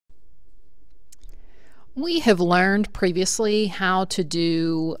We have learned previously how to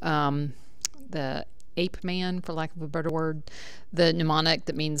do the ape man, for lack of a better word, the mnemonic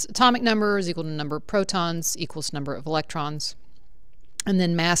that means atomic number is equal to number of protons equals number of electrons, and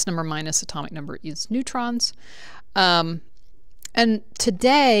then mass number minus atomic number is neutrons. And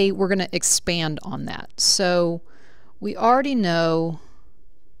today we're going to expand on that. So we already know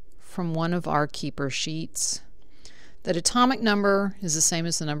from one of our keeper sheets that atomic number is the same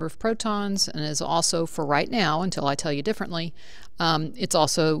as the number of protons, and is also, for right now, until I tell you differently, it's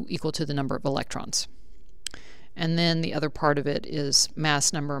also equal to the number of electrons. And then the other part of it is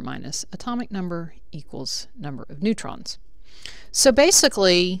mass number minus atomic number equals number of neutrons. So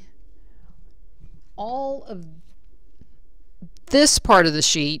basically, all of this part of the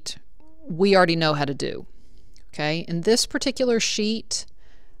sheet we already know how to do. Okay, in this particular sheet,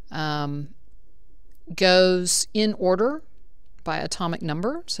 goes in order by atomic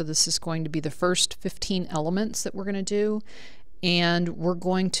number. So this is going to be the first 15 elements that we're going to do, and we're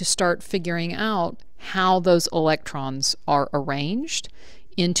going to start figuring out how those electrons are arranged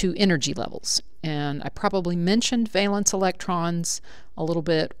into energy levels. And I probably mentioned valence electrons a little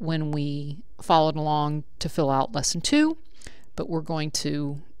bit when we followed along to fill out lesson 2, but we're going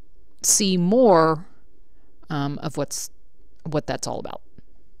to see more of what that's all about.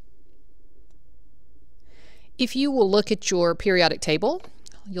 If you will look at your periodic table,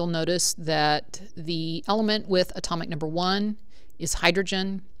 you'll notice that the element with atomic number 1 is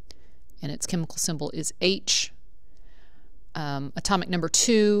hydrogen, and its chemical symbol is H. Atomic number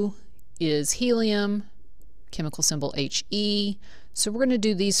 2 is helium, chemical symbol He. So we're going to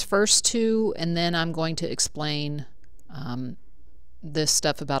do these first two, and then I'm going to explain this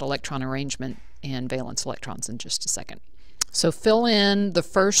stuff about electron arrangement and valence electrons in just a second. So fill in the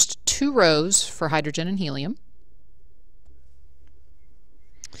first 2 rows for hydrogen and helium.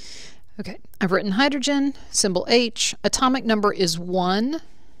 Okay, I've written hydrogen, symbol H. Atomic number is 1.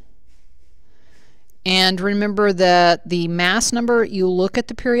 And remember that the mass number, you look at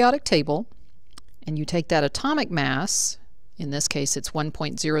the periodic table, and you take that atomic mass, in this case it's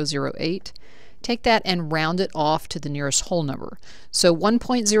 1.008, take that and round it off to the nearest whole number. So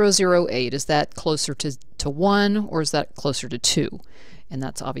 1.008, is that closer to 1, or is that closer to 2? And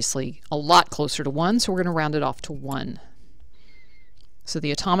that's obviously a lot closer to 1, so we're going to round it off to 1. So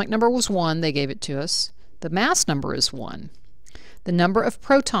the atomic number was 1, they gave it to us. The mass number is 1. The number of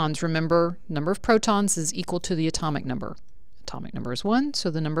protons, remember, number of protons is equal to the atomic number. Atomic number is 1,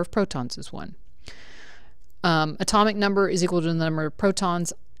 so the number of protons is 1. Atomic number is equal to the number of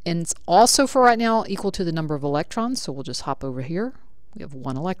protons, and it's also, for right now, equal to the number of electrons, so we'll just hop over here. We have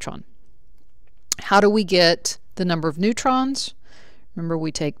 1 electron. How do we get the number of neutrons? Remember,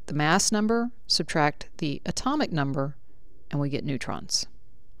 we take the mass number, subtract the atomic number, and we get neutrons.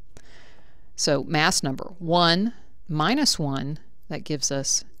 So mass number 1 minus 1, that gives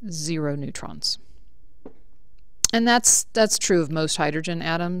us 0 neutrons. And that's true of most hydrogen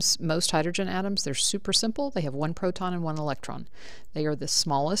atoms. Most hydrogen atoms, they're super simple. They have 1 proton and 1 electron. They are the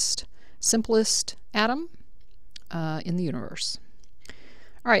smallest, simplest atom in the universe.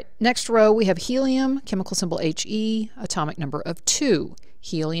 All right, next row we have helium, chemical symbol He, atomic number of 2.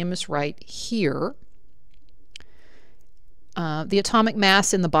 Helium is right here. The atomic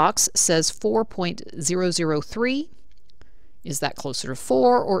mass in the box says 4.003. Is that closer to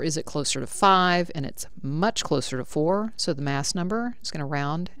 4, or is it closer to 5? And it's much closer to 4, so the mass number is going to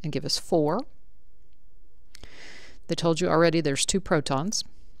round and give us 4. They told you already there's 2 protons.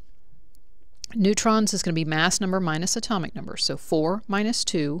 Neutrons is going to be mass number minus atomic number, so 4 minus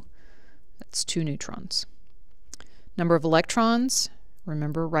 2, that's 2 neutrons. Number of electrons,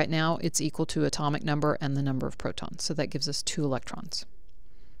 remember right now it's equal to atomic number and the number of protons, so that gives us 2 electrons.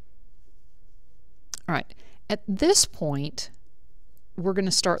 All right. At this point, we're going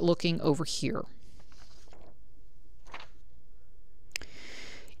to start looking over here.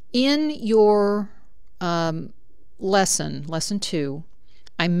 In your lesson 2,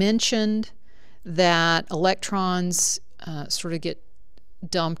 I mentioned that electrons sort of get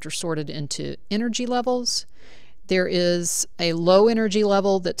dumped or sorted into energy levels. There is a low energy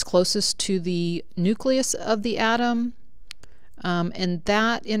level that's closest to the nucleus of the atom, and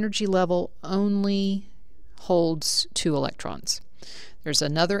that energy level only holds 2 electrons. There's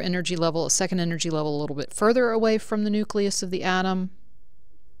another energy level, a second energy level, a little bit further away from the nucleus of the atom,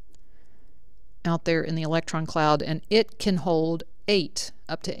 out there in the electron cloud, and it can hold 8,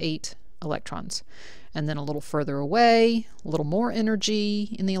 up to 8 electrons. And then a little further away, a little more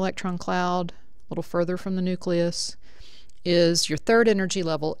energy in the electron cloud, a little further from the nucleus, is your third energy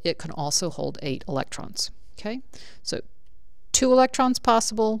level. It can also hold 8 electrons. Okay, so 2 electrons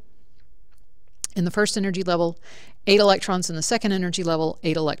possible, in the first energy level, 8 electrons in the second energy level,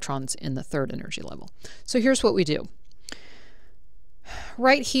 8 electrons in the third energy level. So here's what we do.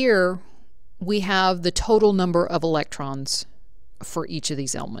 Right here, we have the total number of electrons for each of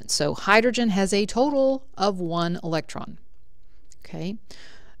these elements. So hydrogen has a total of 1 electron. Okay.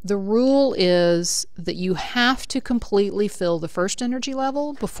 The rule is that you have to completely fill the first energy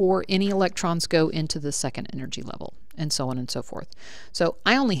level before any electrons go into the second energy level, and so on and so forth. So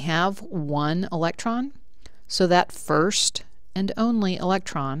I only have 1 electron, so that first and only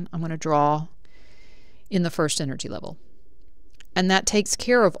electron I'm going to draw in the first energy level. And that takes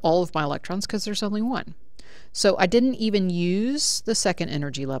care of all of my electrons because there's only 1. So I didn't even use the second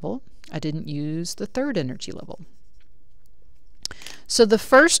energy level. I didn't use the third energy level. So the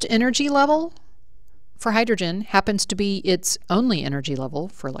first energy level for hydrogen happens to be its only energy level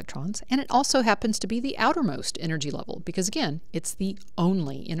for electrons, and it also happens to be the outermost energy level because, again, it's the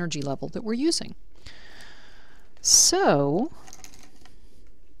only energy level that we're using. So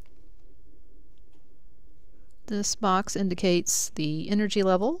this box indicates the energy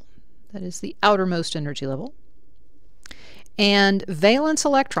level, that is the outermost energy level. And valence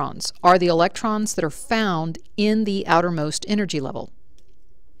electrons are the electrons that are found in the outermost energy level.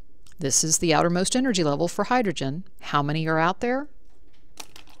 This is the outermost energy level for hydrogen. How many are out there?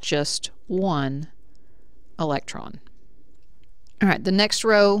 Just 1 electron. All right, the next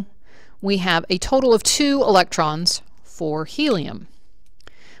row, we have a total of 2 electrons for helium.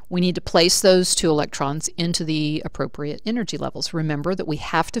 We need to place those 2 electrons into the appropriate energy levels. Remember that we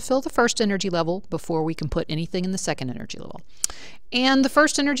have to fill the first energy level before we can put anything in the second energy level. And the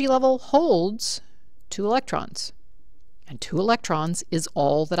first energy level holds 2 electrons. And 2 electrons is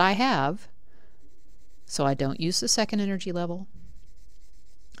all that I have. So I don't use the second energy level.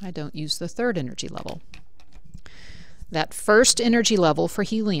 I don't use the third energy level. That first energy level for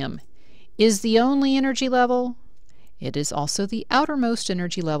helium is the only energy level. It is also the outermost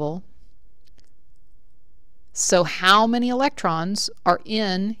energy level. So how many electrons are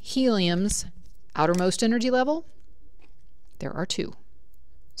in helium's outermost energy level? There are 2.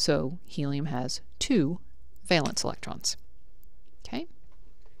 So helium has 2 valence electrons. Okay.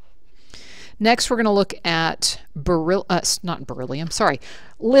 Next, we're going to look at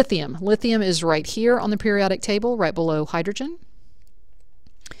lithium. Lithium is right here on the periodic table, right below hydrogen.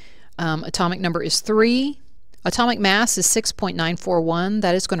 Atomic number is 3. Atomic mass is 6.941.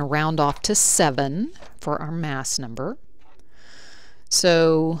 That is going to round off to 7 for our mass number.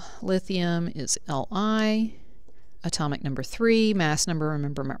 So lithium is Li. Atomic number 3. Mass number,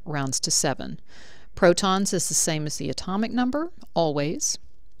 remember, rounds to 7. Protons is the same as the atomic number, always.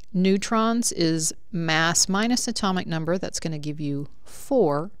 Neutrons is mass minus atomic number. That's going to give you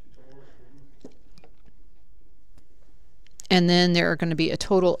 4. And then there are going to be a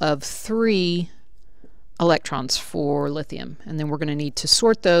total of 3 electrons for lithium, and then we're going to need to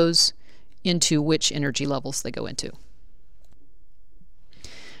sort those into which energy levels they go into.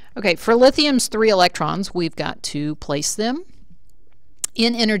 Okay, for lithium's 3 electrons, we've got to place them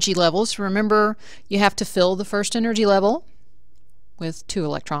in energy levels. Remember, you have to fill the first energy level with 2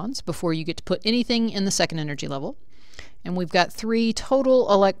 electrons before you get to put anything in the second energy level. And we've got 3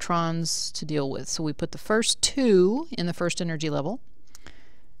 total electrons to deal with. So we put the first 2 in the first energy level.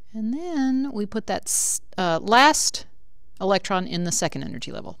 And then we put that last electron in the second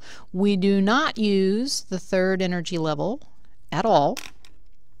energy level. We do not use the third energy level at all.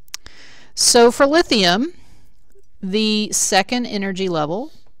 So for lithium, the second energy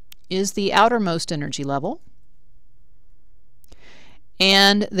level is the outermost energy level.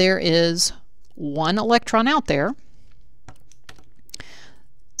 And there is 1 electron out there.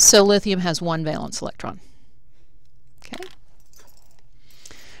 So lithium has 1 valence electron. Okay.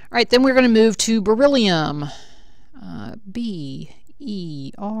 All right, then we're going to move to beryllium.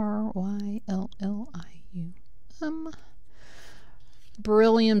 B-E-R-Y-L-L-I-U-M.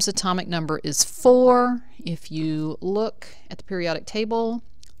 Beryllium's atomic number is 4. If you look at the periodic table,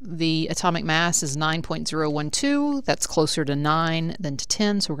 the atomic mass is 9.012. That's closer to 9 than to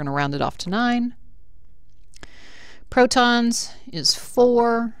 10, so we're going to round it off to 9. Protons is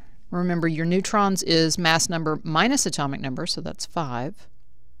 4. Remember, your neutrons is mass number minus atomic number, so that's 5.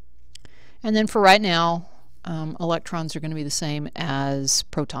 And then for right now, electrons are going to be the same as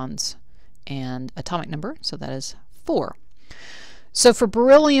protons and atomic number, so that is 4. So for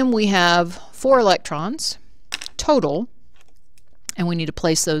beryllium, we have 4 electrons total, and we need to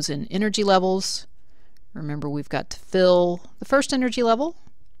place those in energy levels. Remember, we've got to fill the first energy level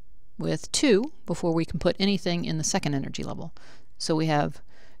with 2 before we can put anything in the second energy level. So we have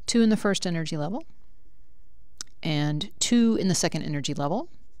 2 in the first energy level and 2 in the second energy level.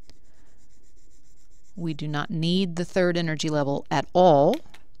 We do not need the third energy level at all.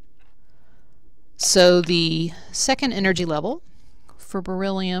 So the second energy level for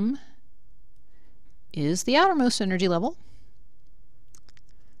beryllium is the outermost energy level.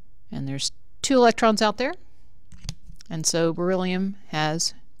 And there's 2 electrons out there. And so beryllium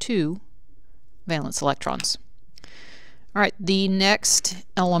has 2 valence electrons. All right, the next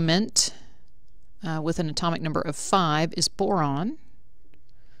element with an atomic number of 5 is boron.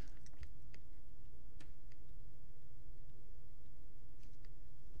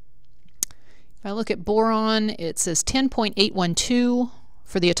 If I look at boron, it says 10.812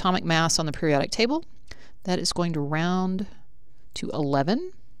 for the atomic mass on the periodic table. That is going to round to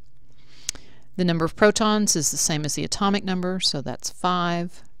 11. The number of protons is the same as the atomic number, so that's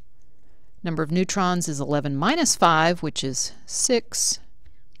 5. Number of neutrons is 11 minus 5, which is 6.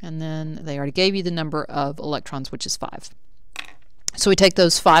 And then they already gave you the number of electrons, which is 5. So we take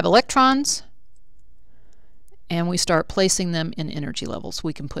those 5 electrons and we start placing them in energy levels.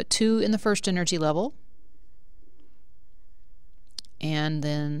 We can put 2 in the first energy level, and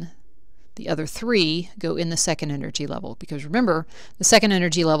then the other 3 go in the second energy level, because remember, the second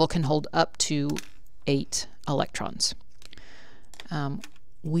energy level can hold up to 8 electrons.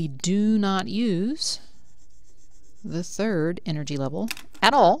 We do not use the third energy level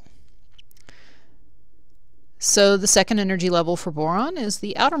at all. So the second energy level for boron is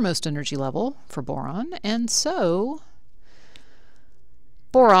the outermost energy level for boron, and so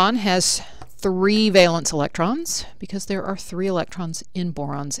boron has 3 valence electrons because there are 3 electrons in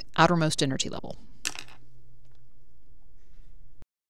boron's outermost energy level.